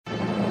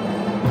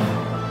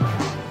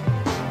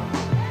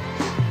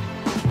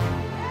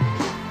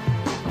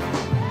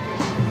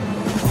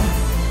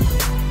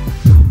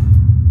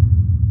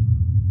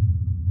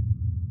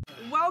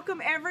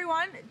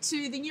everyone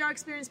to the New York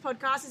Experience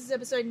podcast. This is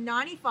episode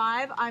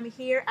 95. I'm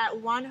here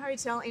at One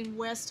Hotel in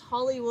West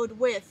Hollywood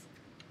with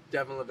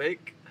DEVON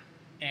LEVESQUE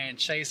and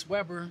Chase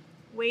Weber.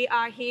 We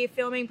are here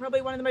filming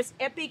probably one of the most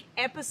epic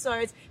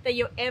episodes that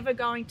you're ever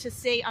going to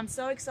see. I'm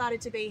so excited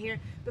to be here.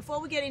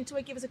 Before we get into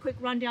it, give us a quick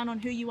rundown on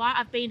who you are.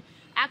 I've been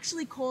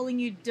actually calling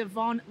you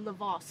DEVON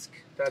LEVESQUE.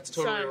 That's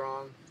totally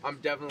wrong. I'm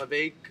DEVON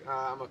LEVESQUE.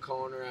 I'm a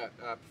co-owner at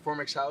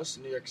Performance House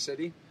in New York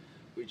City.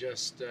 We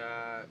just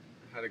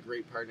had a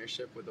great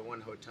partnership with the One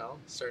Hotel,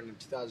 starting in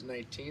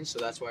 2019, so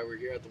that's why we're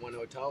here at the One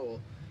Hotel. We'll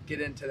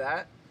get into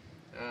that.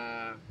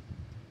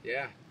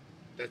 Yeah,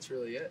 that's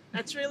really it.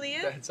 That's really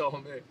it? That's all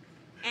me.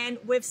 And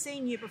we've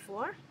seen you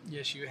before.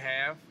 Yes, you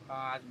have.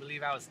 I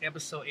believe I was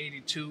episode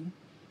 82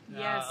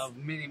 Yes. of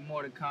many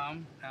more to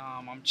come.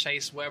 I'm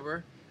Chase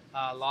Weber,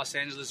 Los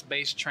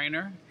Angeles-based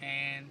trainer,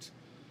 and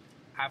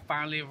I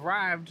finally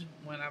arrived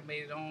when I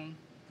made it on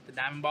the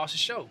Diamond Bosses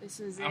show. This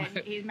is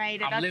it. He's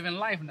made it. I'm living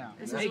life now.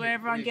 This is where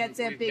everyone gets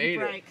their big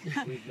break.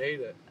 We've made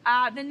it.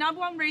 The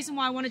number one reason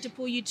why I wanted to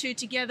pull you two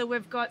together,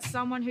 we've got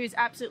someone who's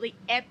absolutely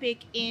epic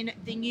in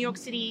the New York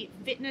City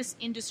fitness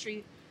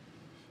industry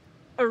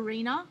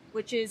arena,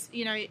 which is,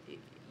 you know,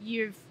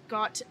 you've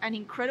got an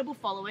incredible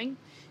following.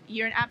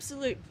 You're an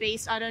absolute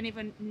beast. I don't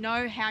even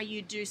know how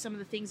you do some of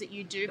the things that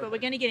you do, but we're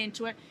going to get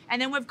into it.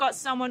 And then we've got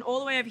someone all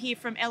the way over here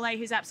from LA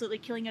who's absolutely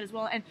killing it as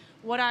well. And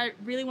what I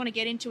really want to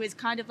get into is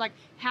kind of like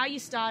how you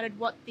started,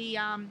 what the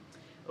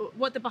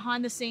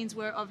behind the scenes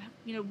were of,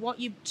 you know,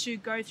 what you two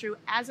go through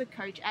as a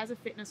coach, as a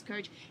fitness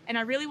coach. And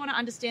I really want to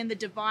understand the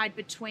divide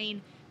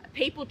between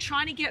people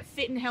trying to get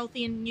fit and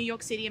healthy in New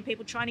York City and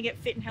people trying to get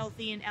fit and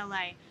healthy in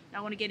LA. And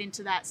I want to get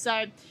into that.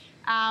 So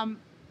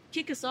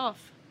kick us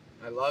off.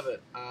 I love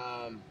it.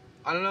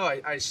 I don't know.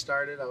 I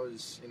started,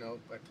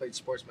 I played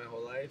sports my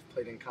whole life,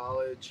 played in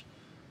college,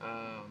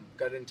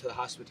 got into the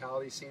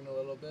hospitality scene a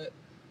little bit,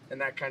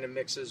 and that kind of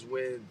mixes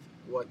with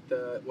what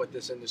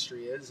this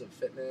industry is of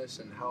fitness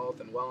and health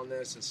and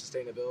wellness and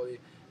sustainability.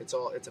 It's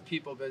a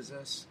people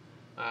business,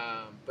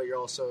 but you're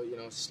also,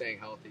 staying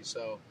healthy.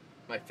 So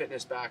my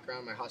fitness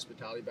background, my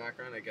hospitality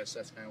background, I guess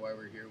that's kind of why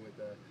we're here with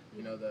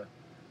the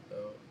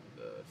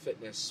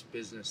fitness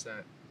business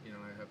that,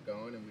 I have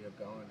going and we have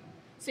going.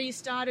 So you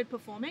started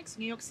Performix,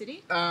 New York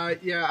City?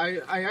 Yeah,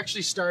 I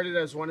actually started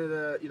as one of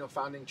the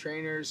founding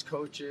trainers,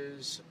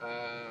 coaches,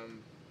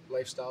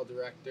 lifestyle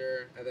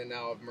director, and then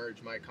now I've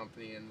merged my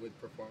company in with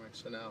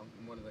Performix. So now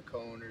I'm one of the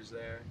co-owners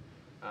there.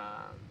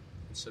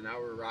 So now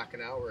we're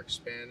rocking out, we're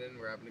expanding,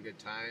 we're having a good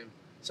time.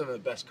 Some of the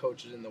best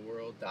coaches in the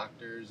world,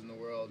 doctors in the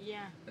world.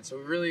 Yeah. And so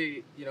we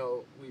really,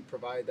 we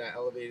provide that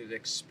elevated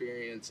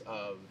experience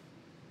of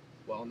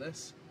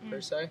wellness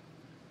per se.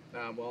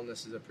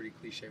 Wellness is a pretty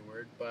cliche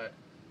word, but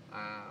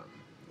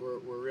we're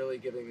really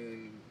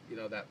giving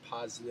them, that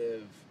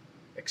positive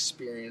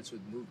experience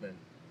with movement.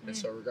 And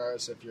so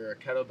regardless if you're a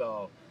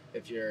kettlebell,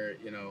 if you're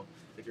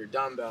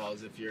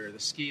dumbbells, if you're the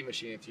ski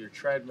machine, if you're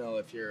treadmill,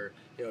 if you're,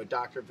 a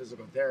doctor of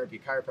physical therapy,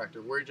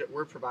 chiropractor,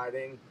 we're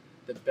providing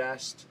the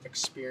best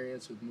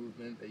experience with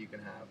movement that you can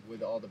have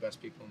with all the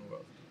best people in the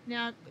world.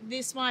 Now,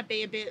 this might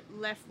be a bit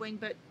left wing,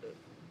 but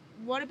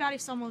what about if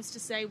someone was to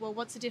say, well,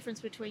 what's the difference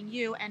between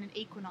you and an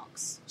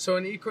Equinox? So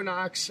an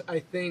Equinox, I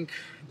think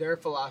their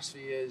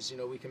philosophy is,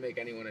 we can make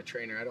anyone a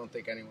trainer. I don't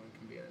think anyone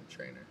can be a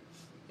trainer.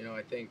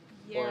 I think,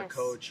 or a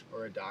coach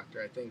or a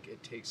doctor. I think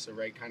it takes the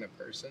right kind of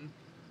person.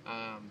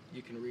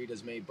 You can read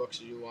as many books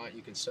as you want.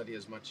 You can study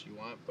as much as you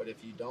want. But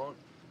if you don't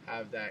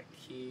have that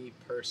key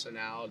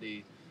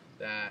personality,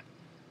 that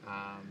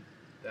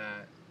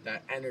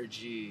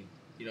energy,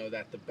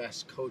 that the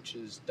best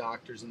coaches,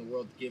 doctors in the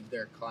world give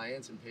their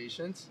clients and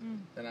patients,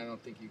 then I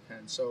don't think you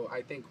can. So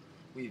I think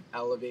we've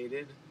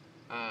elevated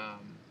the,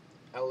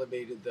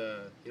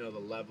 the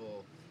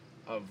level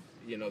of,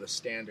 the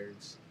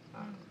standards.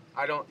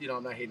 I'm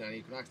not hating on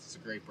Equinox. It's a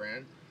great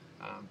brand.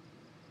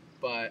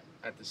 But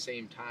at the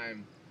same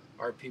time,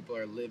 our people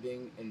are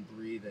living and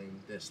breathing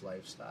this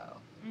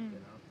lifestyle,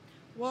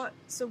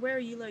 So where are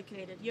you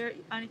located? You're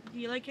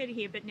located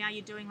here, but now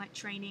you're doing like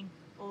training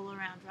all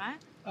around, right?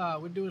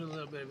 We're doing a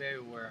little bit of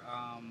everywhere.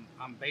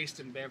 I'm based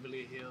in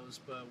Beverly Hills,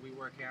 but we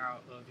work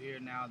out of here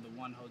now, the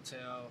One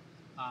Hotel.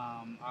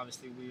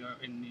 Obviously, we are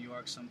in New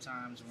York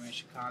sometimes. We're in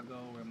Chicago.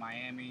 We're in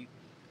Miami.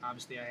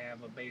 Obviously, I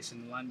have a base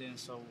in London,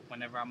 so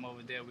whenever I'm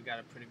over there, we got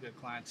a pretty good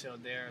clientele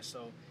there.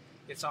 So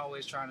it's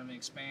always trying to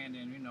expand,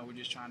 and, we're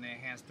just trying to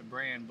enhance the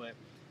brand, but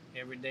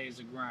every day is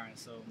a grind,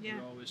 so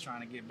we're always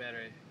trying to get better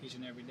each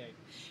and every day.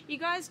 You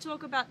guys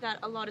talk about that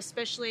a lot,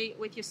 especially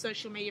with your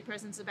social media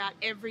presence, about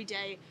every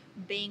day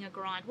being a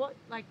grind. What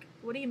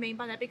do you mean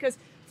by that? Because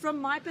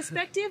from my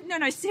perspective,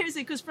 no,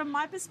 seriously, because from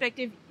my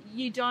perspective,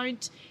 you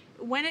don't,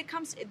 when it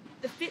comes to,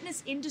 the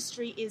fitness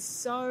industry is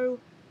so,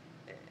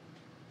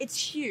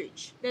 it's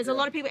huge. There's a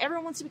lot of people,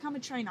 everyone wants to become a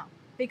trainer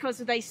because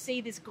they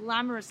see this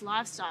glamorous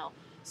lifestyle.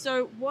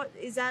 So what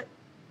is that?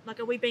 Like,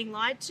 are we being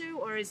lied to,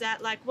 or is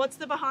that like, what's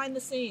the behind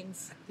the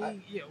sings? Go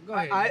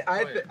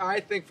ahead. I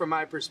think from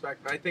my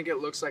perspective, I think it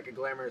looks like a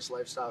glamorous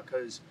lifestyle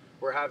because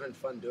we're having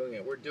fun doing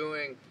it. We're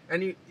doing,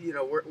 and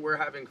we're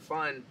having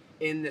fun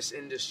in this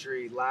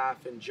industry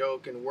laugh and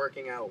joke and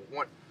working out.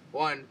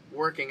 One,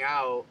 working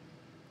out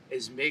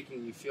is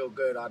making you feel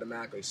good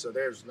automatically. So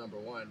there's number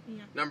one.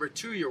 Yeah. Number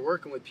two, you're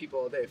working with people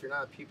all day. If you're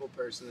not a people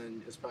person,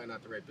 then it's probably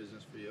not the right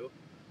business for you,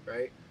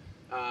 right?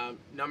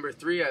 Number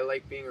three, I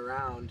like being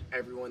around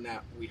everyone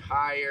that we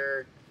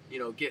hire,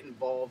 get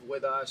involved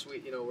with us.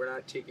 We're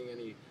not taking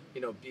any,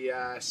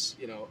 BS,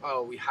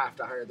 oh, we have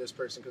to hire this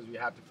person because we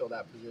have to fill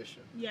that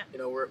position. Yeah.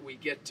 We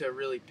get to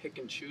really pick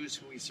and choose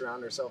who we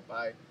surround ourselves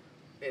by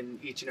in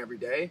each and every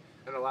day.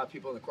 And a lot of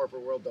people in the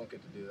corporate world don't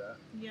get to do that.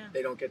 Yeah.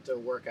 They don't get to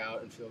work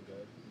out and feel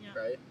good,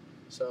 right?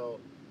 So,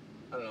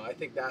 I don't know. I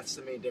think that's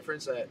the main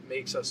difference that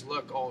makes us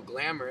look all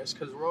glamorous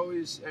because we're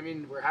always.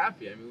 we're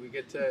happy. We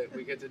get to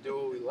do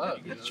what we love.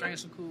 You get to train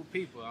some cool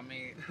people.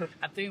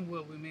 I think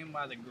what we mean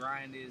by the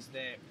grind is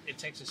that it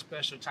takes a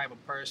special type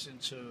of person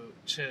to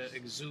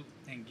exude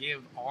and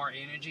give our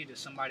energy to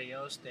somebody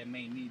else that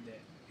may need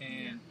that.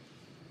 And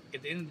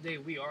at the end of the day,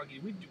 we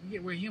argue.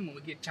 We're human.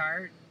 We get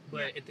tired.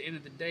 But at the end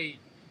of the day,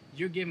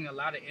 you're giving a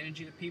lot of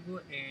energy to people,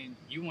 and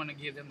you want to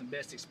give them the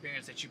best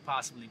experience that you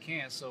possibly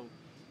can. So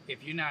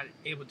if you're not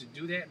able to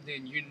do that,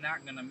 then you're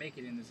not going to make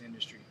it in this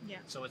industry. Yeah.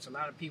 So it's a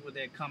lot of people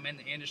that come in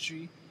the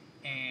industry,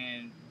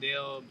 and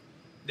they'll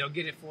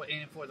get it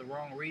for the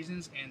wrong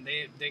reasons, and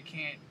they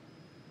can't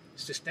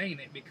sustain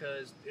it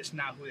because it's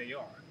not who they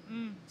are.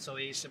 So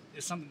it's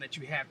something that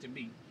you have to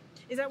be.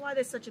 Is that why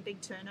there's such a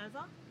big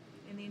turnover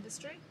in the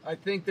industry? I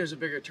think there's a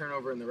bigger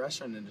turnover in the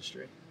restaurant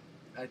industry.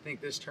 I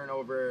think this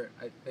turnover,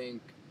 I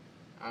think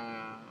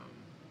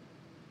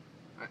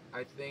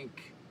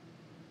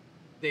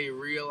they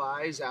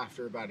realize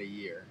after about a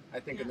year. I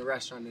think in the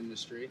restaurant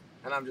industry,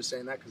 and I'm just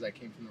saying that because I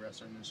came from the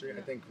restaurant industry,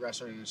 I think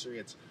restaurant industry,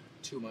 it's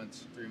 2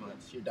 months, 3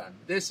 months, you're done.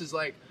 This is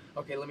like,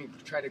 okay, let me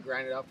try to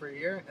grind it out for a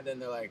year, and then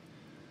they're like,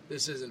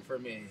 this isn't for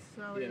me.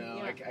 So,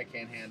 I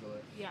can't handle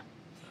it. Yeah.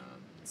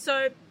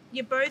 So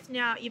you both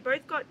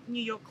got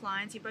New York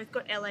clients, you both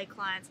got LA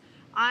clients.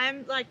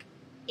 I'm like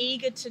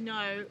eager to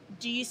know,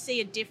 do you see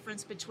a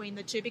difference between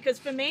the two? Because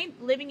for me,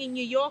 living in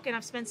New York, and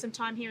I've spent some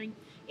time here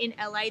in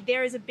LA,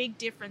 there is a big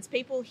difference.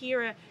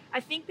 I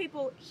think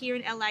people here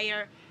in LA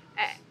are,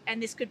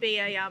 and this could be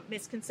a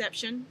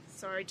misconception,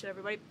 sorry to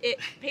everybody,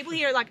 people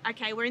here are like,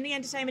 okay, we're in the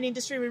entertainment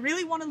industry, we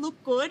really want to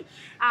look good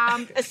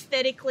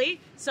aesthetically,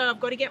 so I've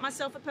got to get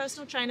myself a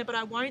personal trainer, but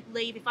I won't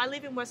leave. If I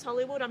live in West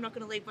Hollywood, I'm not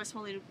going to leave West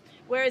Hollywood.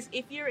 Whereas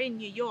if you're in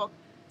New York,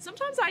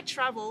 sometimes I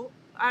travel,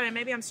 I don't know,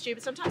 maybe I'm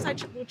stupid, sometimes I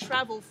will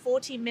travel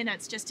 40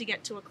 minutes just to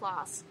get to a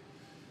class.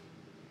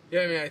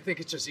 Yeah, I think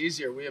it's just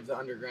easier. We have the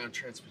underground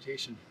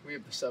transportation. We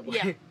have the subway.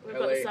 Yeah, we've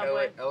got the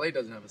subway. LA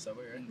doesn't have a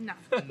subway, right? No.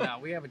 No,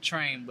 we have a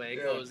train, but it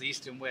goes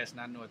east and west,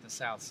 not north and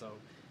south. So,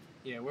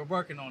 yeah, we're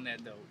working on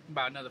that, though.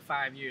 About another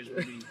 5 years,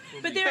 okay,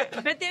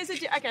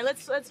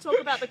 let's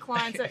talk about the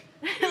clients.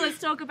 Let's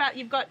talk about,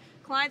 you've got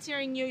clients here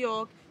in New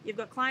York, you've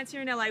got clients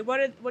here in LA. What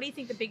do you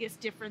think the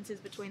biggest difference is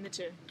between the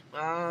two?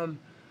 I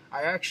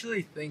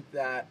actually think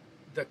that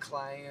the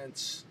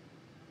clients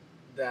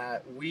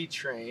that we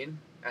train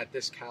at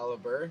this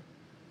caliber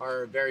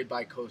are very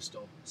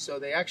bi-coastal. So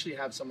they actually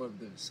have some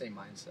of the same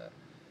mindset.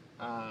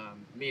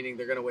 Meaning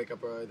they're going to wake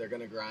up early, they're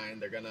going to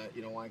grind, they're going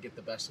to, want to get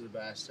the best of the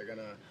best. They're going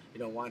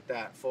to, want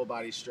that full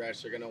body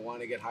stretch. They're going to want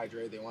to get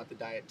hydrated. They want the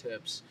diet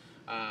tips.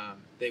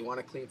 They want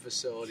a clean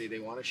facility. They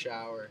want a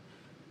shower.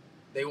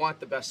 They want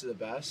the best of the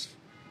best.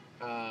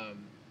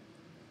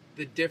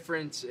 The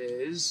difference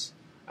is,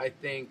 I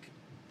think,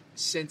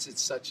 since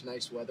it's such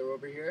nice weather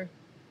over here,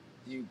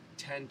 you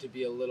tend to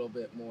be a little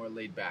bit more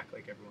laid back,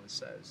 like everyone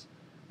says.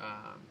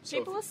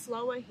 People are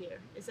slower here.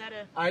 Is that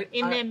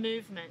their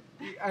movement?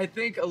 I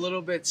think a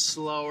little bit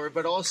slower,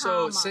 but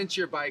also since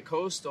you're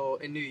bi-coastal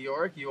in New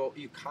York,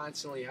 you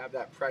constantly have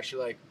that pressure,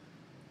 like,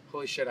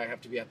 holy shit, I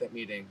have to be at that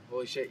meeting.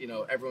 Holy shit,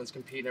 everyone's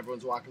competing,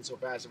 everyone's walking so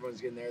fast,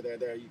 everyone's getting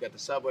there. You got the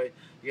subway,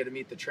 you got to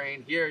meet the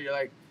train. Here, you're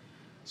like,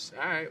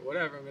 all right,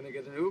 whatever, I'm going to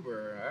get an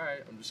Uber. All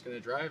right, I'm just going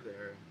to drive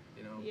there,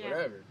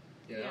 whatever.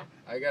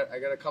 I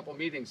got a couple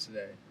meetings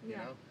today,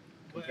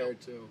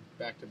 compared to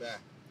back to back.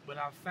 What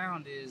I've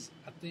found is,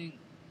 I think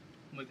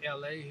with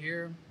LA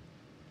here,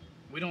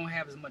 we don't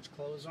have as much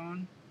clothes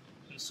on,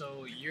 and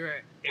so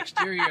your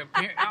exterior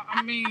appearance,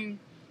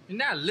 you're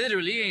not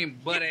literally, you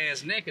ain't butt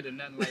ass naked or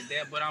nothing like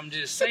that, but I'm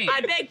just saying.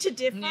 I beg to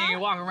differ. You ain't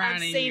walking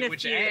around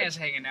with your ass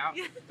hanging out.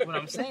 What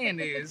I'm saying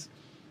is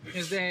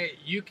that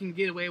you can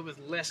get away with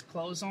less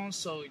clothes on,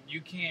 so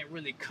you can't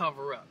really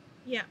cover up.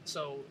 Yeah.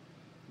 So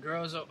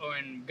girls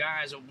and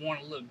guys want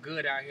to look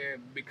good out here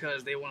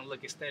because they want to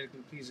look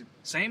aesthetically pleasing.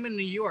 Same in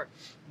New York,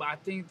 but I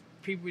think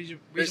people...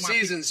 There's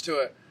seasons to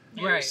it.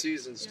 Right. There's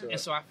seasons to it. And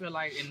so I feel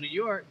like in New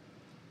York,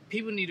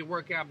 people need to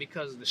work out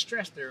because of the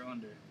stress they're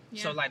under.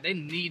 Yeah. So like I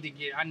need to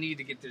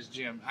get this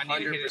gym. I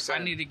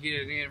need to get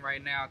it in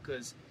right now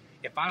because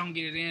if I don't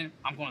get it in,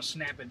 I'm going to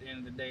snap at the end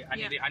of the day.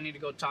 I need to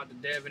go talk to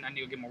Devin. I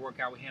need to get my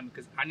workout with him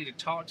because I need to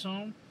talk to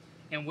him,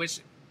 and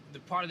which... the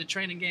part of the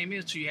training game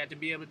is you have to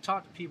be able to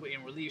talk to people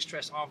and relieve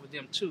stress off of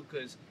them too,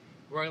 because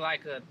we're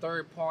like a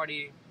third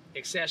party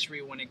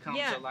accessory when it comes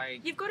Yeah. to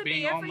like You've gotta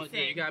being be almost. everything.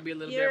 Yeah, you gotta be a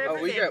little You're bit. Oh,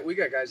 everything. we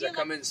got guys Yeah, that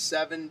come in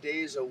 7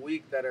 days a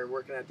week that are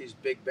working at these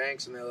big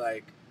banks, and they're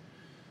like,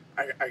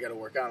 I got to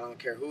work out. I don't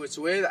care who it's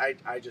with. I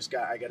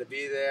got to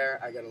be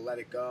there. I got to let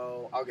it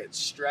go. I'll get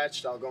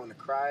stretched. I'll go into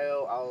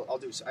cryo.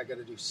 I got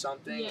to do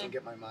something and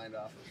get my mind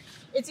off of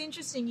it. It's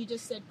interesting you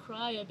just said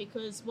cryo,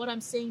 because what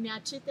I'm seeing now,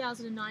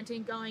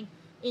 2019 going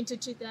into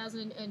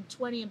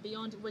 2020 and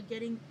beyond,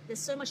 there's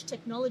so much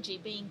technology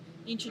being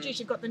introduced.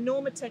 You've got the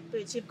Normatec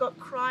boots, you've got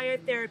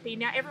cryotherapy.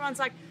 Now everyone's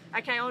like,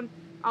 okay,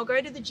 I'll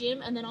go to the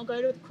gym and then I'll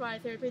go to the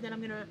cryotherapy, then I'm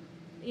going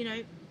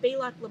to, be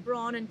like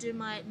LeBron and do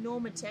my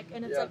Normatec.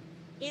 And it's like,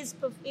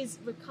 is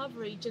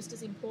recovery just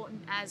as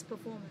important as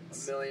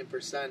performance?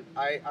 1,000,000%.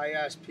 I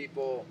ask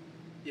people,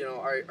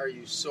 are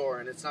you sore?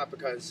 And it's not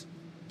because,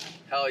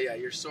 hell yeah,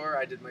 you're sore,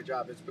 I did my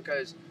job. It's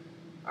because,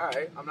 all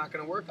right, I'm not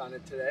going to work on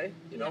it today.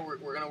 We're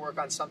going to work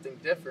on something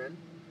different.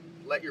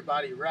 Let your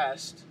body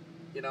rest,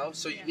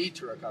 so you need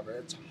to recover.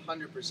 It's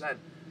 100%.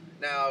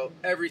 Now,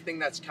 everything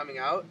that's coming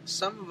out,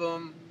 some of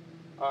them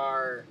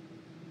are,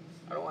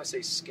 I don't want to say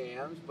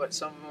scams, but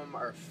some of them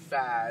are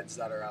fads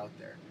that are out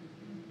there.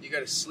 You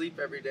got to sleep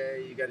every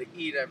day, you got to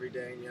eat every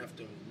day, and you have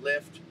to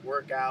lift,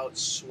 work out,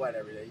 sweat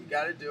every day. You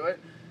got to do it.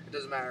 It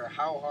doesn't matter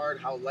how hard,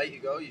 how light you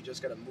go, you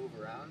just got to move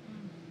around.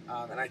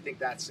 And I think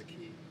that's the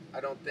key.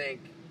 I don't think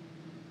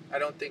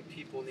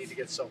people need to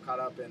get so caught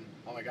up in,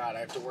 oh my God, I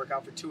have to work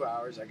out for 2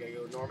 hours, I got to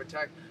go to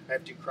Normatec, I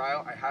have to do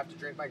cryo, I have to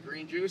drink my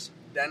green juice,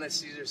 then a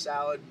Caesar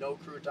salad, no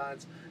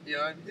croutons. You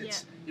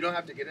don't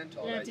have to get into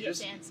all that. You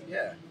just fancy.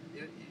 Yeah.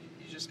 You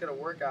just got to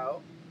work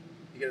out,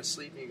 you got to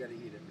sleep, and you got to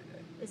eat every day.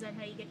 Is that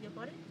how you get your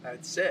body?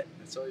 That's it.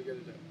 That's all you got to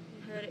do.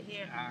 You heard it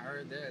here. I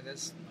heard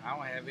that. I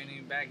don't have any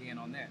back end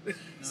on that.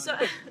 So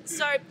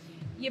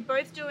you're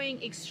both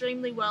doing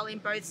extremely well in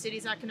both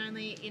cities. I can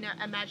only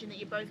imagine that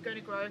you're both going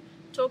to grow.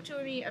 Talk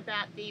to me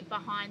about the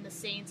behind the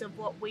scenes of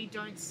what we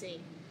don't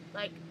see,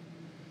 like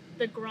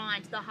the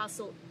grind, the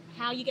hustle,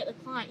 how you get the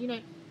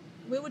client.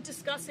 We were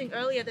discussing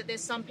earlier that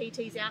there's some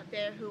PTs out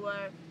there who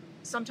are,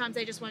 sometimes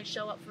they just won't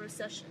show up for a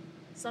session.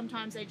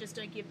 Sometimes they just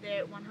don't give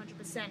their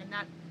 100%, and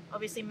that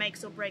obviously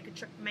makes or breaks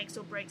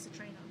a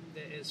trainer.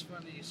 It's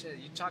funny you said,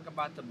 you talk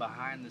about the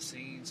behind the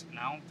scenes, and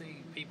I don't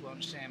think people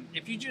understand.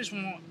 If you just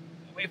want,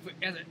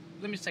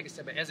 let me take a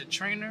step back. As a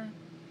trainer,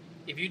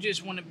 if you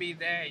just want to be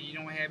that, and you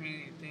don't have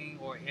anything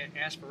or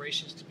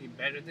aspirations to be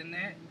better than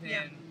that,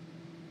 then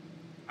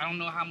I don't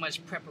know how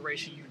much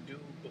preparation you do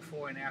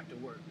before and after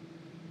work.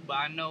 But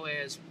I know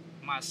as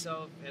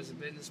myself, as a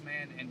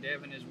businessman, and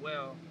Devon as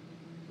well,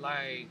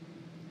 like,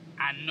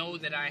 I know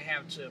that I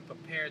have to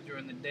prepare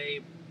during the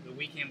day, the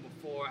weekend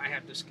before. I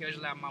have to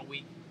schedule out my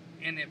week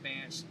in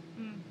advance.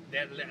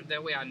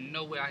 That way I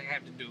know what I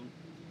have to do.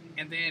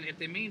 And then at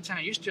the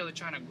meantime, you're still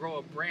trying to grow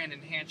a brand,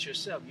 enhance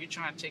yourself. You're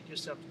trying to take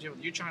yourself to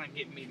different. You're trying to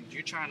get meetings.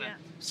 You're trying to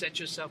set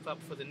yourself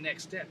up for the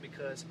next step,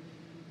 because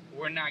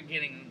we're not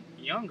getting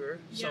younger.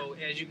 So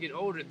as you get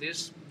older,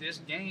 this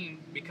game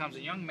becomes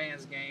a young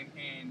man's game,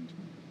 and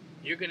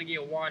you're gonna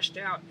get washed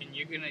out. And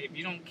if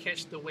you don't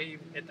catch the wave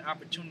at the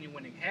opportunity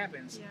when it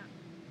happens,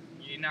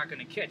 you're not going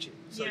to catch it.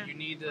 So you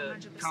need to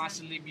 100%.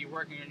 Constantly be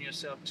working on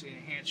yourself to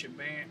enhance your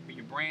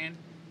brand,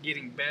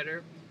 getting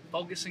better,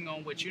 focusing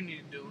on what you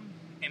need to do,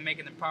 and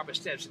making the proper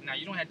steps. Now,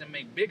 you don't have to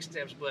make big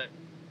steps, but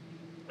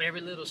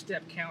every little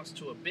step counts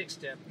to a big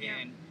step,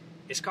 and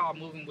it's called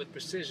moving with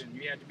precision.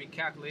 You have to be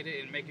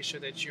calculated and making sure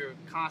that you're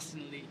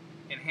constantly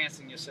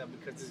enhancing yourself,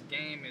 because this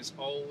game is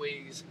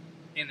always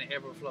in the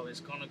ever flow. It's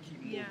going to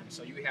keep moving,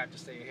 so you have to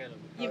stay ahead of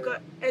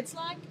it. It's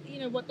like,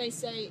 what they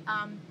say,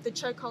 the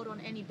chokehold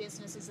on any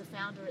business is the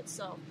founder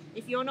itself.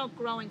 If you're not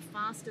growing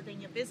faster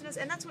than your business,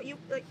 and that's what you,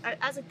 like,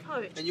 as a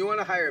coach. And you want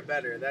to hire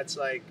better. That's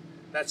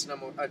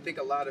number. I think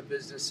a lot of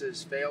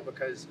businesses fail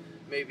because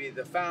maybe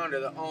the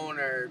founder, the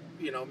owner,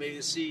 maybe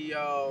the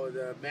CEO,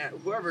 the man,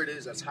 whoever it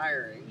is that's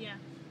hiring,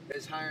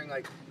 is hiring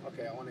like,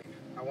 okay,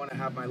 I want to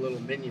have my little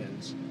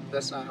minions.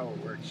 That's not how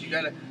it works. You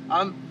gotta.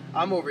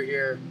 I'm over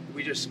here.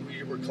 We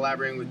were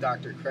collaborating with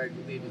Dr. Craig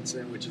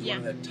Levinson, which is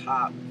one of the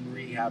top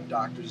rehab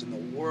doctors in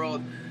the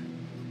world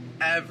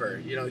ever.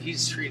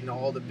 He's treating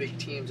all the big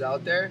teams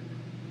out there.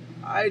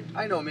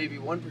 I know maybe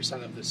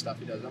 1% of the stuff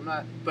he does. I'm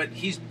not, but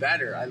he's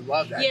better. I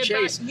love that. Yeah,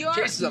 Chase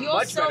is a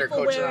much better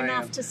coach than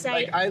I am. To say,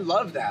 like, I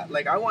love that.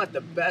 Like, I want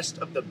the best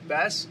of the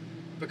best,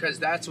 because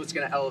that's what's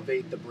going to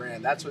elevate the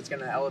brand. That's what's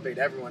going to elevate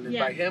everyone. And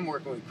by him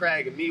working with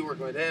Craig and me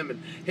working with him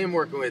and him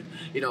working with,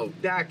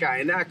 that guy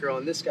and that girl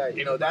and this guy,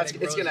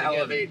 it's going to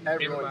elevate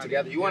everyone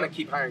together. You want to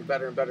keep hiring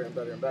better and better and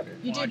better and better.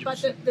 You do,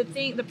 but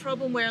the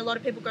problem where a lot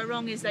of people go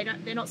wrong is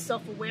they're not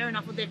self-aware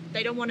enough, or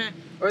they don't want to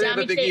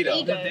damage their ego.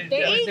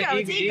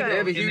 It's ego. They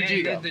have a huge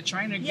ego. The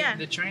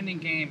training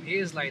game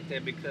is like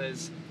that,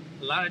 because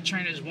a lot of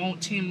trainers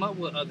won't team up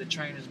with other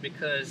trainers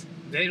because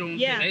they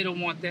don't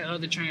want that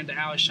other trainer to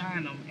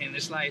outshine them, and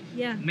it's like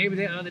maybe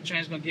that other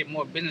trainer's gonna get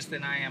more business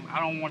than I am. I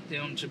don't want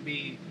them to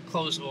be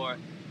close,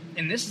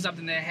 and this is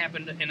something that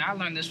happened, and I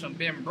learned this from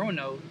Ben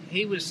Bruno.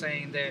 He was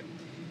saying that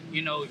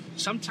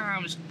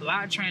sometimes a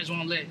lot of trainers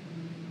won't let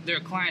their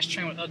clients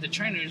train with other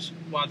trainers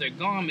while they're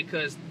gone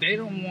because they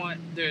don't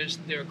want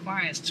their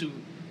clients to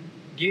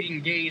get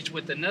engaged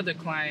with another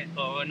client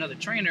or another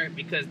trainer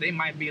because they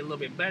might be a little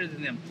bit better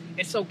than them.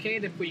 It's okay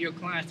for your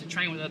clients to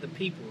train with other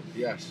people.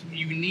 Yes.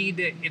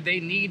 They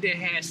need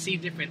to see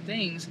different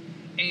things.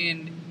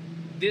 And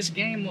this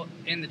game,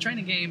 in the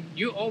training game,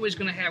 you're always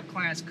going to have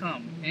clients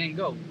come and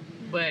go.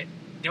 But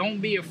don't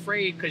be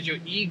afraid because your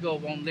ego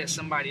won't let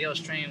somebody else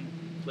train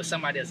with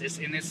somebody else.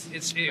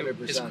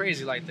 It's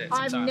crazy like that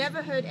sometimes. I've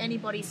never heard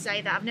anybody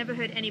say that. I've never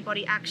heard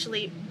anybody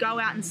actually go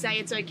out and say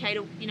it's okay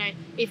to,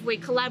 if we're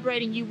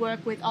collaborating, you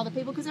work with other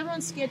people, because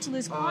everyone's scared to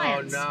lose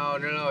clients. Oh,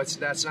 no.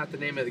 That's not the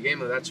name of the game,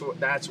 though.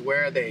 That's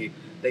where they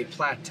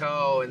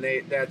plateau, and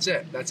that's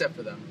it. That's it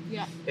for them.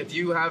 Yeah. If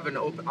you have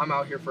I'm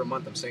out here for a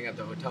month. I'm staying at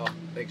the hotel.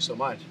 Thanks so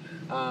much.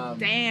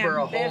 Damn. For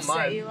a whole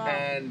month. You up.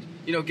 And,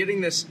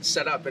 getting this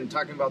set up and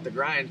talking about the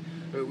grind,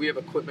 we have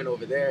equipment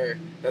over there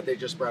that they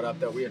just brought up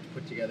that we have to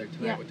put together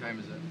tonight. Yeah. What time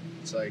is it?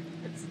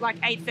 It's like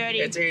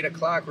 8:30. It's 8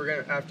 o'clock. We're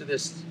gonna, after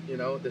this,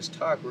 this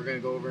talk, we're gonna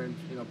go over and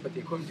put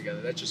the equipment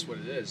together. That's just what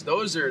it is.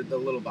 Those are the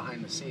little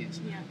behind the scenes.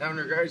 Yeah. Now, in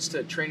regards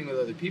to training with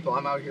other people,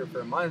 I'm out here for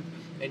a month,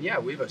 and yeah,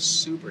 we have a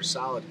super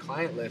solid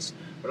client list.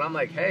 But I'm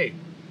like, hey,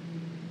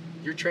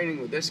 you're training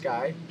with this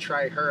guy.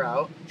 Try her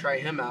out. Try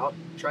him out.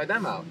 Try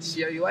them out.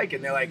 See how you like it.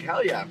 And they're like,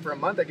 hell yeah! For a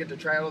month, I get to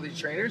try out all these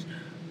trainers.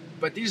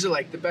 But these are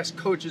like the best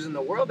coaches in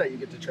the world that you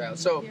get to try out.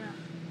 So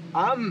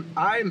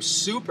I'm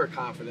super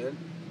confident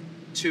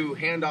to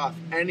hand off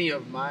any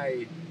of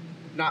our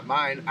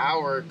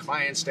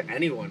clients to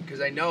anyone,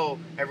 because I know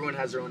everyone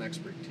has their own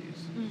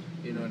expertise.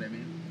 You know what I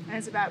mean? And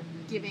it's about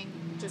giving.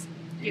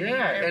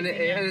 Yeah, and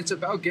it's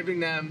about giving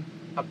them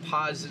a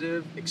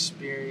positive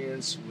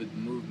experience with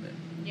movement.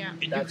 Yeah,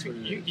 that's what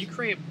it is. You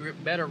create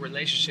better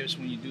relationships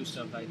when you do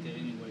stuff like that,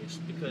 anyways.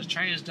 Because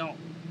trainers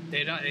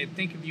they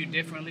think of you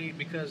differently,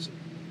 because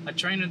a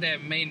trainer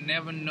that may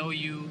never know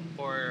you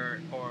or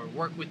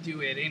work with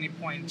you at any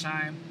point in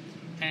time,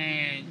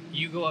 and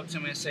you go up to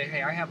them and say,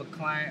 hey, I have a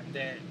client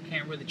that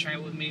can't really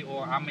train with me,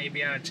 or I may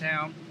be out of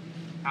town,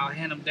 I'll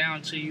hand them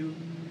down to you.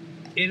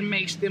 It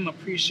makes them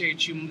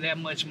appreciate you that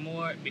much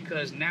more,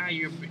 because now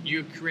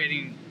you're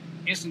creating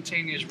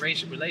instantaneous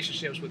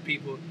relationships with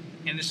people,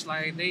 and it's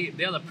like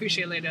they'll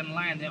appreciate later down the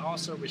line. They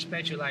also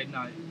respect you. Like,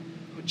 no,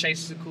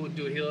 Chase is a cool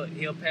dude.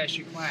 He'll pass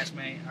you clients,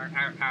 man.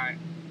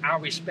 I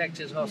respect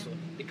his hustle,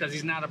 because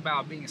he's not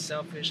about being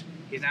selfish.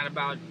 He's not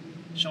about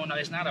showing up.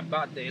 It's not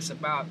about that. It's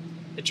about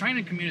the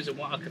training community is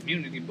a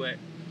community, but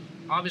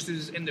obviously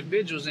there's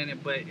individuals in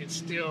it, but it's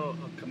still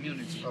a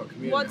community. Oh,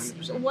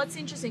 community. What's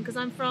interesting, because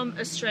I'm from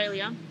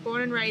Australia,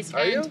 born and raised.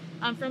 Are you?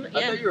 I'm from. I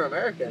thought you were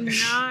American. No,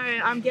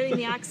 I'm getting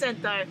the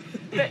accent though.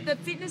 But the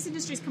fitness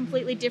industry is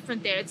completely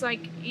different there. It's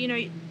like,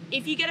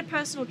 if you get a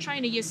personal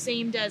trainer, you're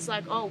seen as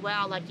like, oh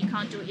wow, like you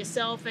can't do it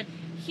yourself. And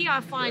here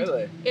I find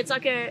it's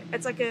like a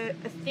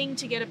thing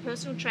to get a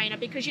personal trainer,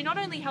 because you're not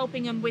only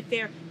helping them with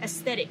their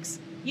aesthetics.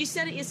 You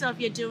said it yourself.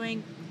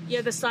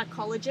 You're the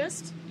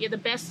psychologist, you're the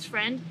best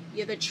friend,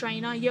 you're the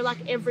trainer, you're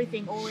like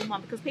everything all in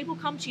one, because people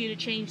come to you to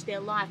change their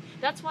life.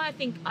 That's why I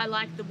think I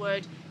like the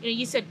word,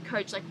 you said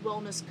coach, like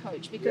wellness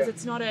coach, because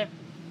it's not you're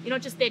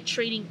not just there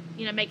treating,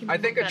 making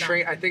them look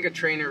better. I think a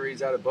trainer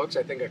reads out of books.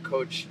 I think a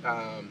coach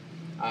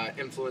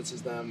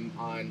influences them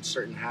on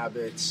certain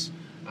habits,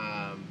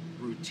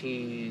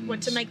 routines.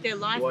 What to make their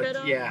life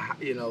better? Yeah,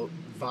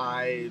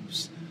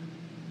 vibes.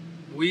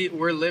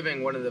 We're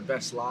living one of the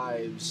best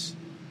lives,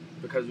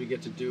 because we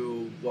get to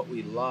do what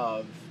we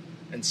love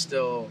and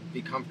still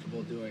be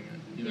comfortable doing it.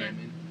 You know what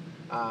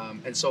I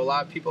mean? And so a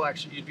lot of people,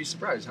 actually, you'd be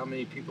surprised how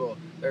many people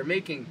that are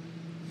making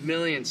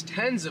millions,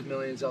 tens of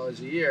millions of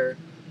dollars a year,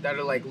 that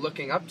are like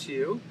looking up to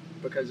you,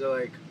 because they're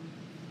like,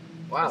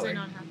 wow, they're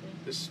not happy.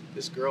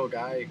 This girl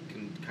guy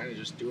can kind of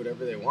just do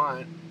whatever they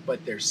want,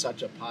 but they're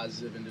such a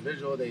positive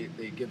individual. They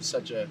give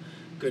such a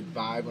good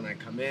vibe when I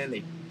come in.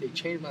 They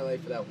changed my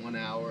life for that 1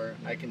 hour.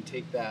 I can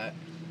take that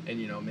and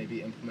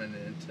maybe implement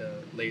it into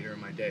later in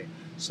my day.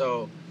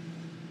 So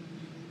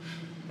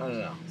I don't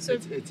know. So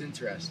it's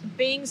interesting.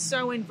 Being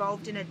so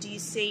involved in it, do you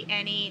see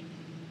any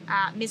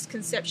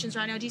misconceptions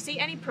right now? Do you see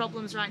any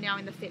problems right now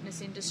in the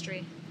fitness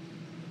industry?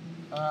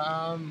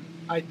 I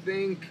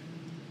think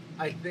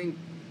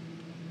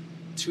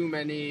too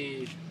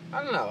many.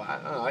 I don't know.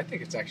 I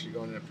think it's actually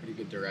going in a pretty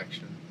good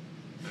direction.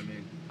 I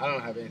mean, I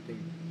don't have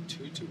anything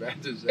too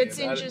bad to say. It's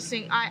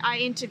interesting. I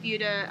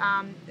interviewed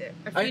a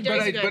few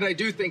days ago. But I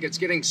do think it's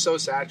getting so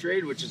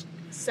saturated, which is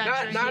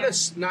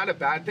not a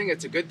bad thing.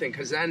 It's a good thing,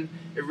 because then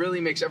it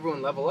really makes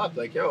everyone level up.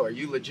 Like, yo, are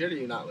you legit or are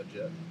you not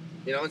legit?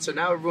 And so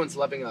now everyone's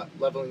leveling up.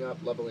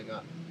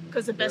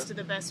 Because the best of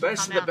the best.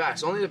 Best of the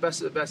best. Only the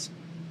best of the best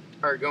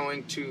are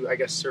going to, I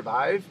guess,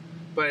 survive.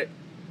 But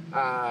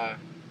I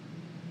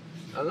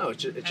don't know.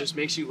 It just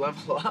makes you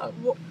level up.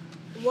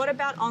 What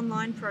about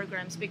online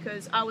programs?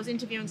 Because I was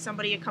interviewing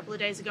somebody a couple of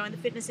days ago in the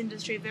fitness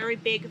industry, a very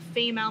big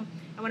female,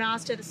 and when I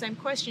asked her the same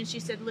question, she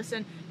said,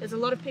 listen, there's a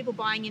lot of people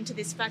buying into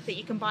this fact that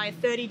you can buy a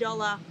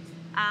 $30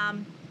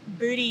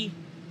 booty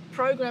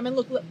program. And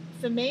look,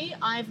 for me,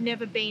 I've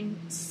never been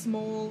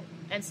small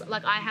and so,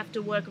 like I have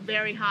to work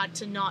very hard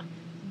to not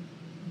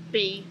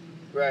be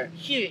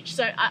huge.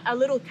 So a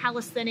little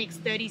calisthenics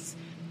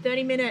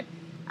 30-minute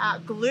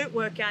glute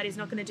workout is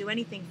not going to do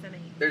anything for me.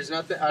 There's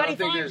nothing. I don't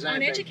think there's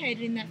anything. But if I'm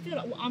uneducated in that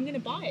field, I'm going to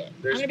buy it.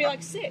 I'm going to be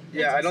like, sick.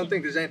 Yeah, I don't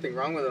think there's anything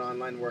wrong with an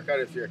online workout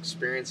if you're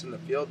experienced in the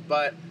field.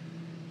 But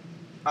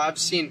I've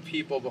seen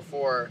people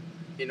before,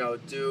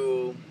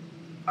 do,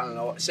 I don't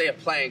know, say a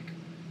plank,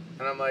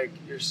 and I'm like,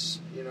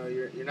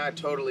 you're not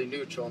totally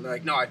neutral, and they're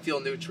like, no, I feel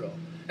neutral.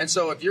 And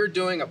so if you're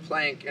doing a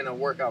plank in a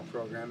workout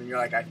program, and you're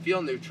like, I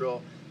feel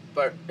neutral,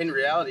 but in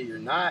reality you're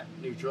not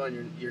neutral,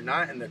 and you're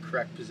not in the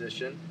correct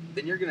position,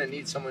 then you're going to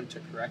need someone to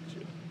correct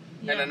you.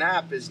 Yeah. And an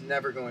app is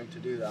never going to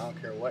do that. I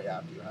don't care what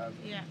app you have.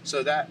 Yeah.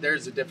 So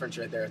there's a difference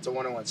right there. It's a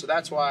one-on-one. So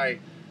that's why,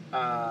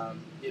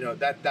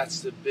 that's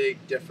the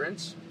big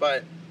difference.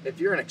 But if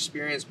you're an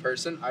experienced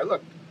person, I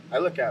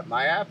look at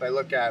my app. I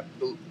look at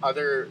the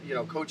other,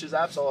 coaches'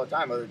 apps all the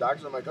time, other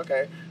doctors. I'm like,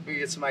 okay, we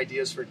can get some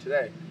ideas for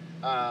today.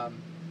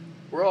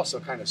 We're also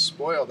kind of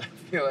spoiled, I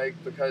feel like,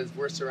 because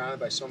we're surrounded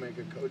by so many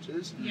good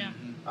coaches. Yeah.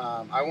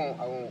 I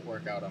won't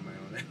work out on my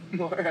own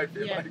anymore. I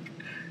feel like,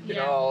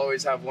 I'll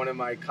always have one of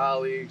my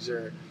colleagues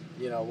or,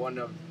 one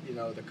of,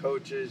 the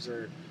coaches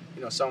or,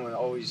 someone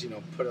always,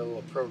 put a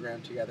little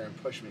program together and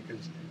push me,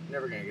 because you're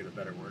never going to get a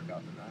better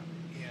workout than that.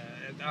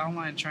 Yeah, the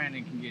online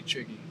training can get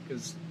tricky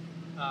because,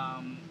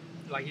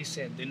 like you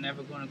said, they're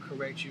never going to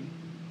correct you.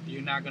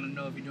 You're not going to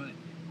know if you're doing it.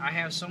 I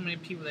have so many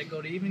people that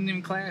go to, even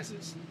in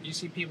classes, you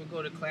see people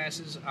go to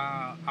classes,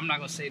 I'm not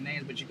going to say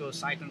names, but you go to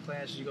cycling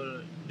classes, you go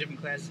to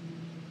different classes.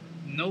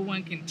 No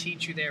one can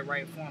teach you that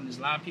right form. There's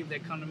a lot of people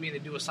that come to me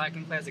that do a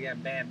cycling class, they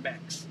got bad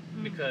backs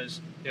because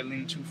they're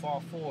leaning too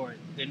far forward.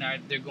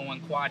 They're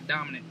going quad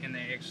dominant in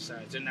their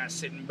exercise. They're not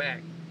sitting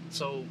back.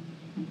 So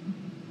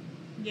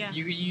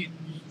you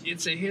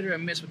it's a hit or a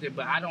miss with it,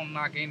 but I don't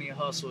knock any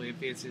hustle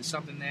if it's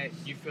something that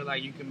you feel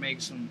like you can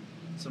make some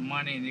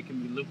money and it can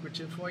be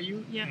lucrative for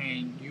you,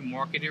 and you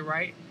market it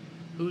right.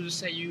 Who's to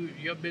say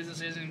your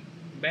business isn't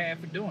bad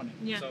for doing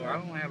it? So I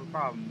don't have a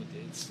problem with it.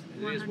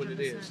 It is what it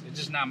is. It's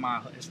just not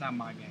my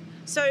game.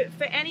 So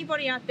for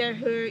anybody out there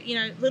who,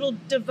 little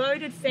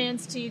devoted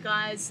fans to you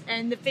guys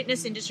and the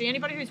fitness industry,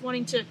 anybody who's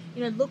wanting to,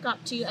 look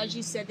up to you, as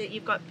you said, that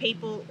you've got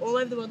people all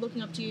over the world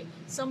looking up to you,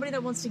 somebody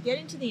that wants to get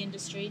into the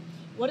industry,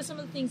 what are some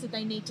of the things that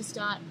they need to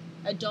start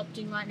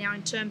adopting right now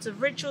in terms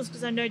of rituals?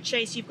 Because I know,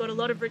 Chase, you've got a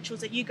lot of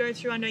rituals that you go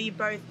through. I know you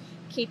both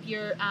keep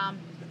your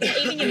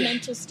even your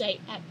mental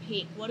state at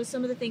peak. What are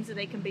some of the things that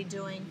they can be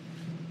doing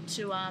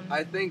to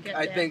I think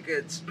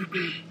it's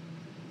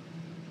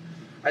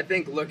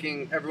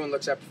everyone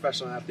looks at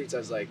professional athletes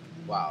as like,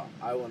 wow,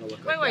 I want to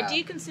look like that. Wait, do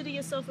you consider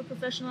yourself a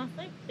professional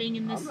athlete being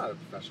in this? I'm not a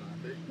professional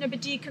athlete. No,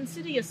 but do you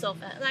consider yourself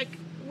like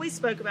we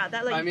spoke about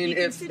that? Like, you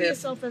consider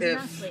yourself as an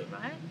athlete,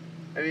 right?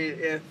 I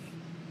mean,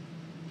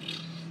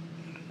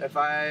 if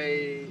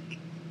I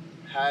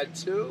had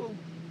to,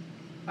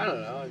 I don't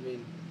know. I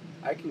mean,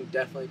 I can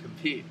definitely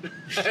compete.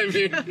 I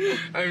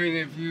mean,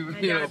 if you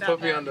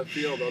put me on the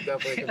field, I'll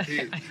definitely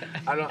compete.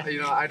 I don't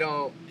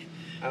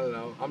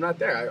know. I'm not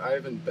there. I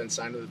haven't been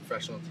signed to the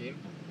professional team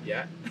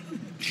yet.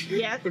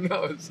 Yeah. Who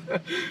knows?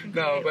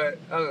 No, but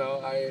I don't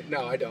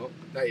know. I don't.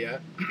 Not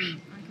yet.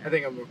 Okay. I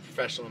think I'm a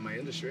professional in my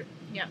industry.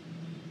 Yeah.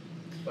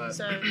 But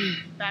so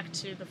back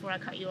to before I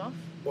cut you off.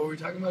 What were we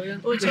talking about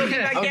again? We're talking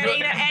about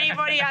getting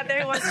anybody out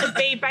there who wants to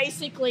be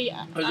basically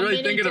I was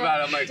really thinking about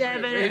it. I'm like,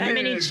 a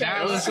mini Chase.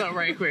 What's up,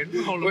 right quick?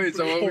 Hold on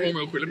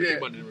real quick. Let me think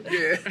about it.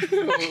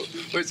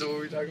 Yeah. Wait, so what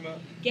were we talking about?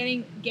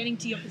 Getting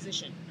to your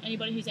position.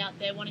 Anybody who's out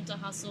there wanting to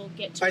hustle,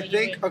 get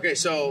to okay,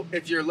 so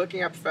if you're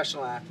looking at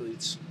professional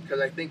athletes, because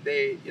I think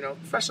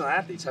professional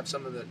athletes have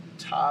some of the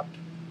top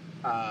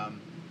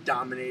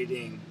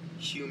dominating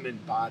human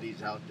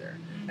bodies out there.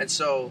 And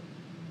so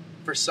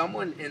for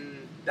someone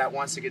that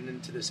wants to get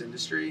into this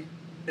industry,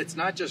 it's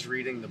not just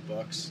reading the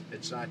books.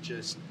 It's not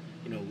just,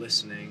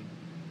 listening.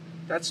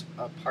 That's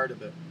a part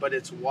of it. But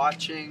it's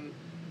watching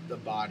the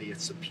body.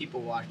 It's the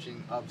people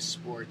watching of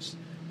sports.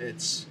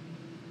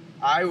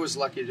 I was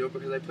lucky to do it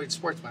because I played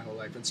sports my whole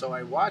life. And so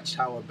I watched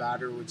how a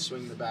batter would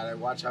swing the bat. I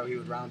watched how he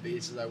would round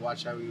bases. I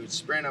watched how he would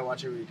sprint. I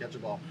watched how he would catch a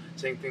ball.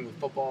 Same thing with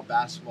football,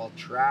 basketball,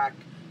 track,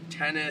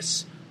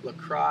 tennis,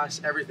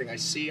 lacrosse, everything. I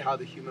see how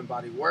the human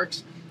body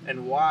works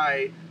and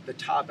why the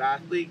top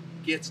athlete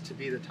gets to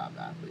be the top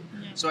athlete.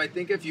 Yeah. So I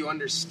think if you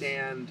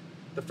understand,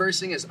 the first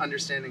thing is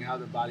understanding how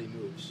the body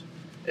moves.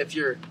 If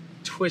you're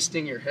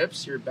twisting your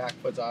hips, your back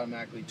foot's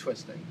automatically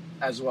twisting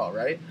as well,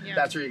 right? Yeah.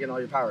 That's where you get all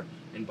your power.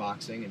 In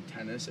boxing, in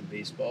tennis, in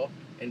baseball,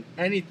 in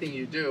anything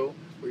you do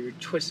where you're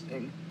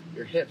twisting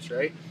your hips,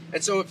 right?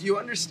 And so if you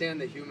understand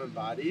the human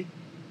body,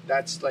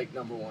 that's like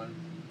number one.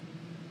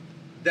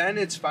 Then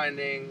it's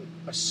finding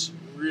a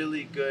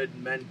really good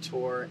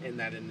mentor in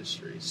that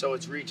industry. So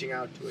it's reaching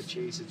out to a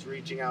Chase, it's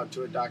reaching out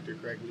to a Dr.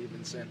 Craig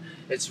Levinson,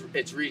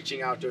 it's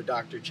reaching out to a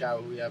Dr. Chow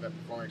who we have at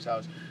Performance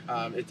House.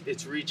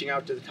 It's reaching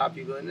out to the top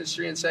people in the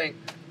industry and saying,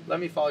 let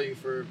me follow you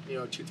for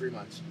 2-3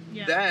 months.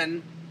 Yeah.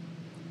 Then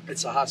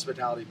it's the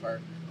hospitality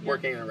part,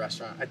 working in a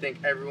restaurant. I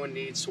think everyone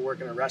needs to work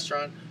in a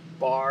restaurant,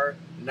 bar,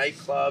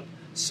 nightclub,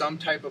 some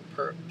type of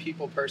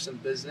people person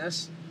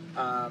business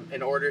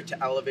in order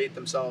to elevate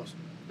themselves,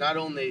 not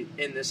only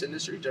in this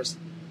industry, just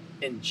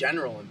in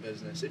general in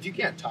business. If you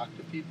can't talk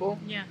to people,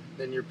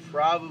 then you're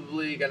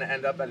probably going to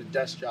end up at a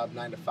desk job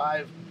 9 to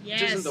 5,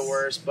 which isn't the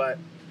worst, but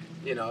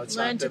it's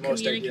not the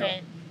most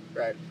ideal.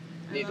 Right.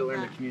 You need to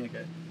learn to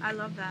communicate. I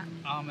love that.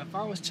 If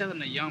I was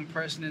telling a young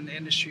person in the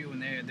industry when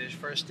they're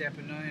first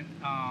stepping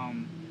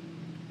in,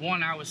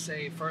 one, I would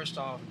say, first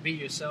off, be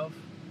yourself.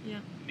 Yeah.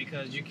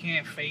 Because you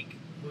can't fake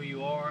who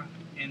you are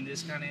in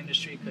this kind of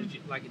industry, because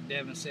like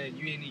Devon said,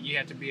 you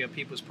have to be a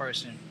people's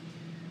person.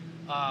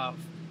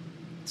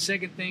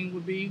 Second thing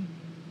would be,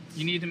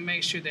 you need to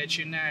make sure that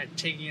you're not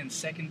taking in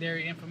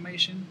secondary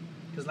information,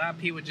 because a lot of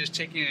people just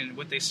take in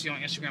what they see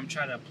on Instagram,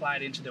 try to apply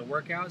it into their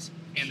workouts,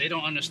 and they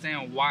don't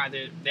understand why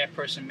that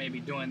person may be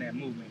doing that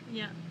movement.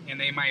 Yeah. And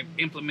they might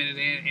implement it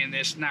in, and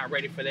it's not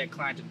ready for that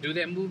client to do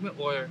that movement,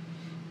 or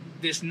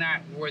this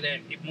not where that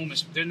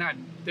movement's,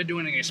 they're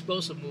doing an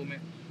explosive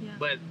movement,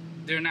 but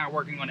they're not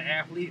working on an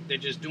athlete. They're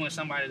just doing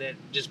somebody that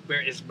just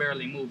is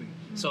barely moving.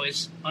 So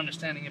it's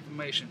understanding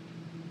information.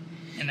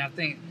 And I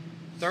think,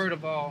 third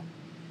of all,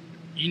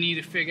 you need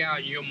to figure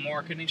out your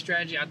marketing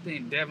strategy. I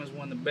think Devon's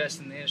one of the best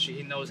in the industry.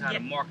 He knows how to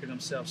market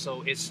himself.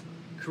 So it's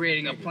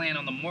creating a plan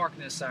on the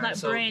marketing side. Like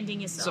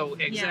branding yourself. So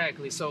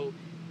exactly. So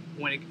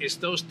when it's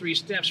those 3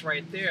 steps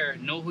right there,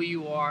 know who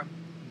you are,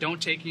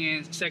 don't take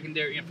in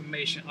secondary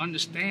information,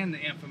 understand the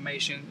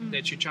information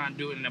that you're trying to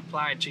do and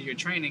apply it to your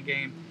training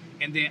game,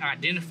 and then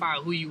identify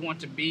who you want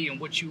to be and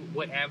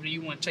what avenue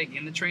you want to take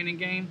in the training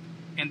game,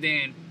 and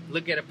then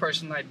look at a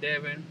person like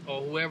Devon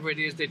or whoever it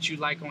is that you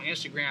like on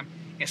Instagram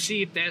and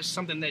see if that's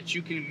something that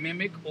you can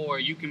mimic or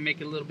you can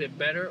make it a little bit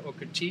better or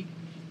critique,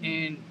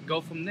 and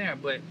go from there.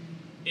 But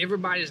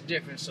everybody's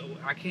different, so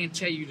I can't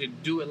tell you to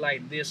do it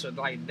like this or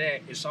like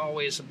that. It's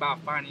always about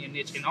finding your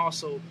niche, and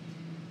also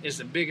it's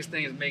the biggest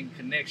thing is making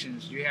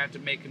connections. You have to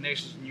make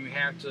connections, and you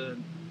have to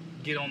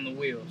get on the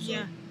wheel.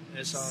 So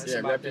it's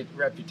about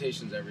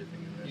reputation's everything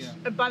in this.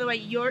 Yeah. By the way,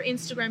 your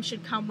Instagram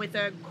should come with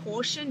a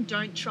caution: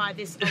 don't try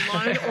this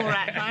alone or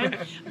at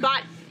home.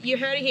 But you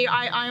heard it here.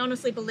 I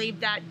honestly believe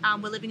that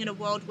we're living in a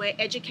world where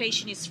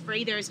education is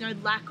free. There is no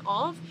lack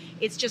of.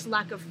 It's just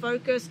lack of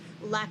focus,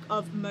 lack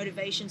of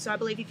motivation. So I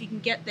believe if you can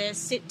get there,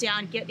 sit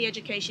down, get the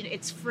education,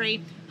 it's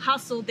free.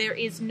 Hustle. There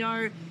is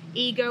no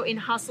ego in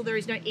hustle. There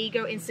is no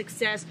ego in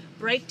success.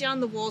 Break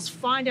down the walls.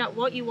 Find out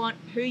what you want,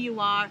 who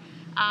you are.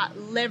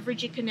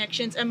 Leverage your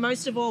connections, and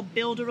most of all,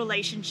 build a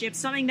relationship.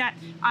 Something that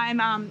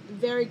I'm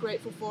very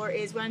grateful for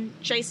is when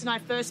Chase and I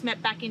first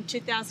met back in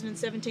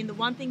 2017, the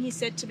one thing he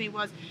said to me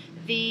was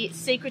the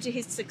secret to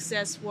his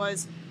success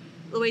was,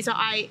 Louisa,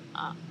 I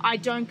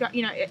don't go,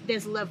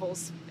 there's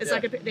levels. It's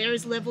like there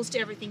is levels to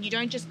everything. You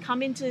don't just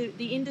come into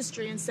the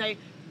industry and say,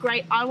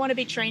 great, I want to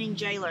be training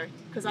J-Lo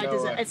because I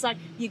deserve. It's like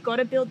you got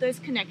to build those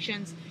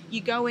connections. You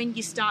go in,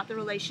 you start the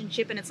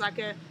relationship, and it's like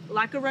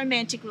a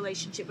romantic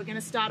relationship. We're going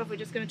to start off. We're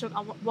just going to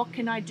talk. What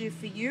can I do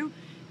for you?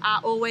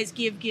 Always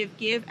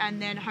give, and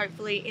then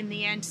hopefully in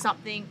the end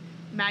something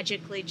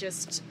magically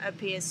just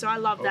appears. So I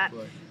love that.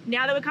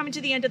 Now that we're coming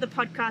to the end of the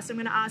podcast, I'm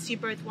going to ask you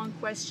both one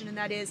question, and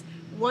that is,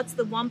 what's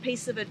the one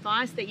piece of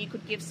advice that you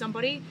could give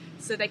somebody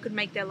so they could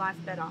make their life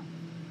better?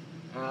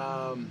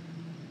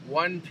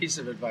 One piece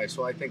of advice.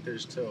 Well, I think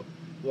there's 2.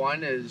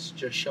 One is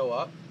just show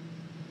up.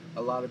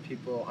 A lot of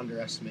people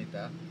underestimate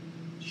that.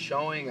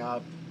 Showing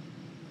up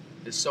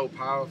is so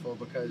powerful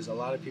because a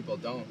lot of people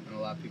don't, and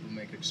a lot of people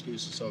make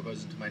excuses. So it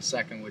goes into my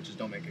second, which is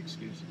don't make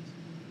excuses.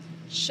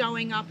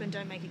 Showing up and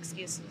don't make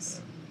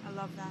excuses. I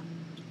love that.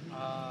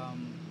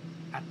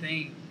 I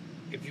think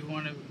if you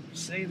want to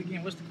say it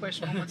again, what's the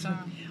question one more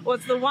time?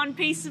 What's the one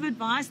piece of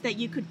advice that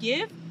you could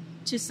give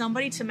to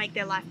somebody to make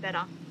their life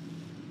better?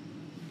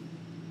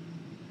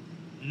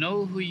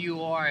 Know who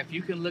you are. If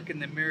you can look in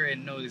the mirror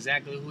and know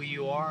exactly who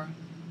you are,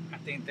 I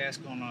think that's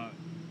going to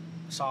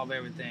solve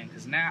everything.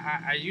 Because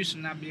now I used to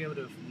not be able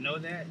to know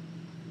that.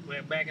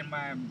 Where back in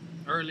my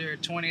earlier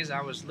 20s,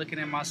 I was looking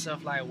at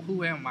myself like,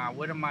 who am I?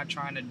 What am I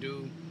trying to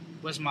do?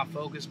 What's my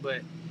focus?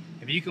 But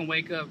if you can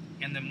wake up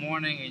in the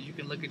morning and you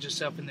can look at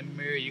yourself in the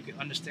mirror, you can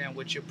understand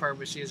what your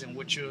purpose is and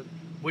what you're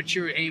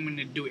aiming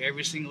to do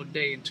every single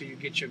day until you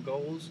get your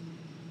goals,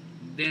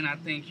 then I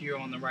think you're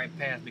on the right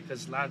path.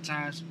 Because a lot of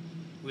times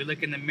we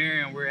look in the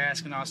mirror and we're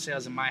asking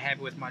ourselves, am I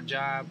happy with my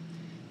job?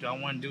 Do I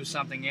want to do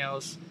something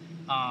else?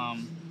 Are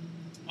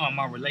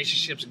my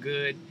relationships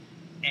good?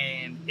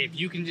 And if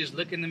you can just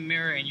look in the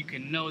mirror and you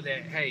can know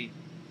that, hey,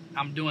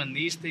 I'm doing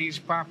these things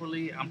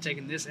properly, I'm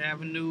taking this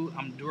avenue,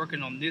 I'm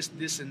working on this,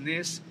 and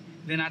this,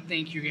 then I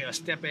think you're a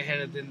step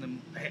ahead of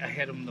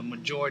the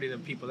majority of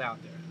the people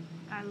out there.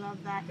 I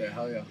love that. Yeah,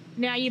 hell yeah.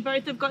 Now, you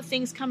both have got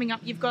things coming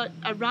up. You've got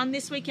a run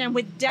this weekend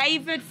with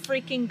David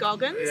freaking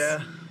Goggins.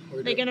 Yeah.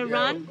 They're going to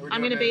run.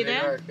 I'm going to be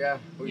there. York, yeah.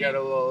 We got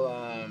a little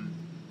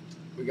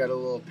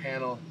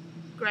panel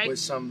with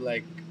some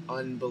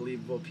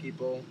unbelievable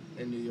people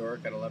in New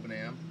York at 11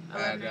 a.m.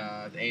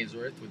 at the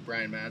Ainsworth with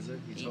Brian Mazza.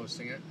 He's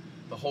hosting it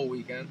the whole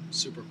weekend.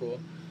 Super cool.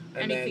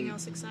 And Anything then,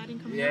 else exciting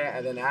coming up? Yeah,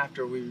 and then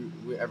after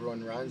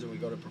everyone runs and we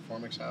go to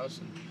Performance House,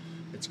 and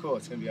it's cool.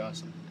 It's gonna be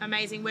awesome.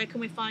 Amazing. Where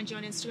can we find you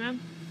on Instagram?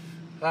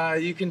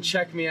 You can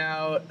check me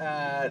out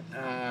at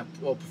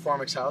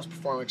Performance House,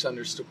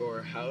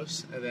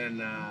 Performance_house, and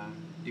then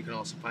you can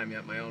also find me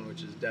at my own,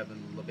 which is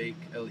Devon Levesque,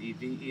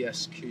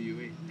 Levesque.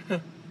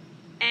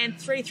 And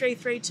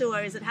 333 tour,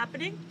 is it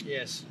happening?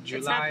 Yes, It's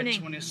July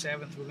happening.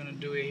 27th. We're gonna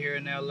do it here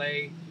in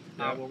LA.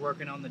 Yeah. We're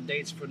working on the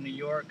dates for New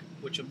York,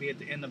 which will be at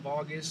the end of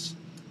August.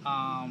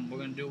 We're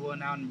gonna do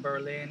one out in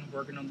Berlin,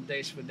 working on the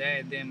dates for that,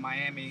 and then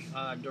Miami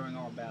during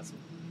our battle.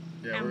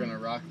 Yeah, we're gonna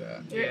rock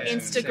that. Your Yeah,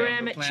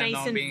 Instagram we're at planning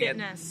on Chase being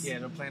Fitness.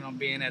 they're planning on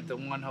being at the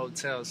One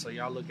Hotel, so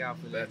y'all look out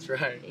for that. That's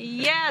right.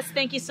 Yes,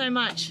 thank you so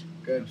much.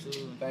 Good.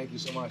 Absolutely. Thank you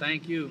so much.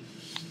 Thank you,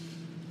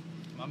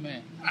 my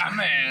man.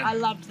 I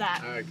loved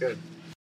that. All right, good.